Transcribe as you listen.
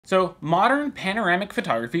So modern panoramic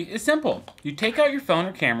photography is simple. You take out your phone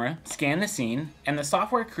or camera, scan the scene, and the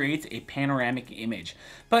software creates a panoramic image.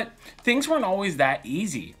 But things weren't always that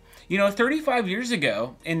easy. 35 years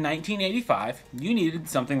ago, in 1985, you needed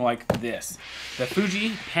something like this, the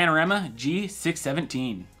Fuji Panorama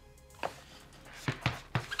G617.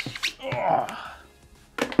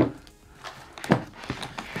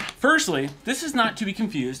 Firstly, this is not to be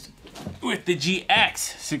confused with the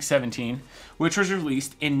GX617, which was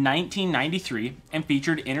released in 1993 and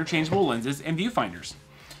featured interchangeable lenses and viewfinders.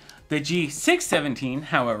 The G617,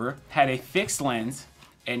 however, had a fixed lens,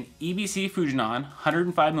 an EBC Fujinon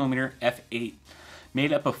 105mm f8,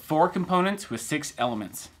 made up of 4 components with 6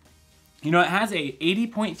 elements. It has a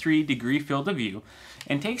 80.3 degree field of view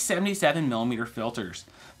and takes 77mm filters.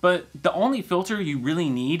 But the only filter you really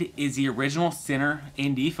need is the original center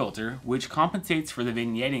ND filter, which compensates for the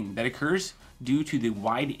vignetting that occurs due to the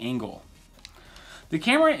wide angle. The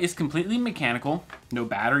camera is completely mechanical, no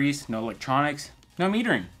batteries, no electronics, no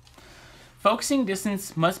metering. Focusing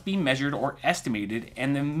distance must be measured or estimated,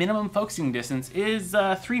 and the minimum focusing distance is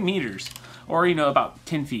 3 meters, or about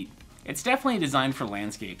 10 feet. It's definitely designed for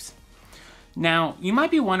landscapes. Now, you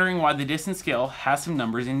might be wondering why the distance scale has some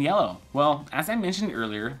numbers in yellow. Well, as I mentioned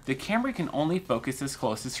earlier, the camera can only focus as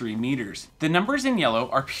close as 3 meters. The numbers in yellow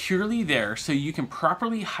are purely there so you can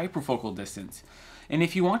properly hyperfocal distance. And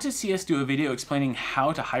if you want to see us do a video explaining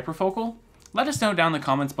how to hyperfocal, let us know down in the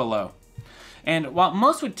comments below. And while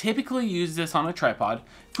most would typically use this on a tripod,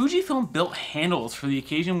 Fujifilm built handles for the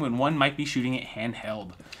occasion when one might be shooting it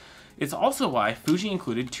handheld. It's also why Fuji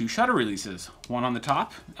included 2 shutter releases, one on the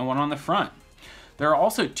top and one on the front. There are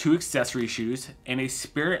also 2 accessory shoes and a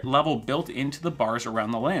spirit level built into the bars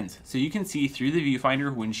around the lens, so you can see through the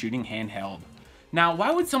viewfinder when shooting handheld. Now,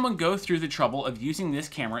 why would someone go through the trouble of using this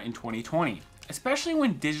camera in 2020? Especially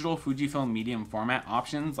when digital Fujifilm medium format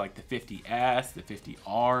options like the 50S, the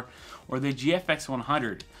 50R, or the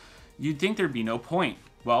GX100, you'd think there'd be no point.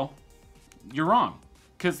 Well, you're wrong.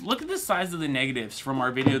 Because look at the size of the negatives from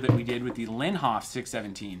our video that we did with the Linhof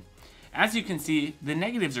 617. As you can see, the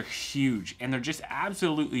negatives are huge and they're just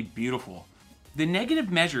absolutely beautiful. The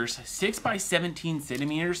negative measures 6 by 17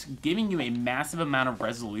 centimeters, giving you a massive amount of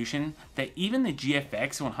resolution that even the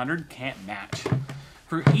GX100 can't match.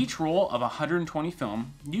 For each roll of 120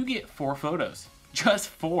 film, you get 4 photos. Just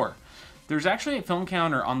 4. There's actually a film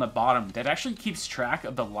counter on the bottom that actually keeps track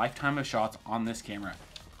of the lifetime of shots on this camera.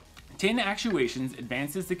 10 actuations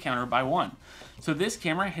advances the counter by 1, so this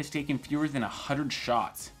camera has taken fewer than 100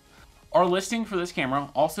 shots. Our listing for this camera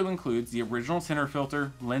also includes the original center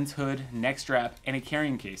filter, lens hood, neck strap, and a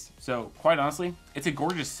carrying case. So quite honestly, it's a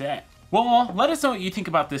gorgeous set. Well, let us know what you think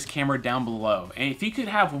about this camera down below. And if you could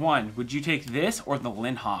have one, would you take this or the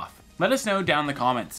Linhof? Let us know down in the comments.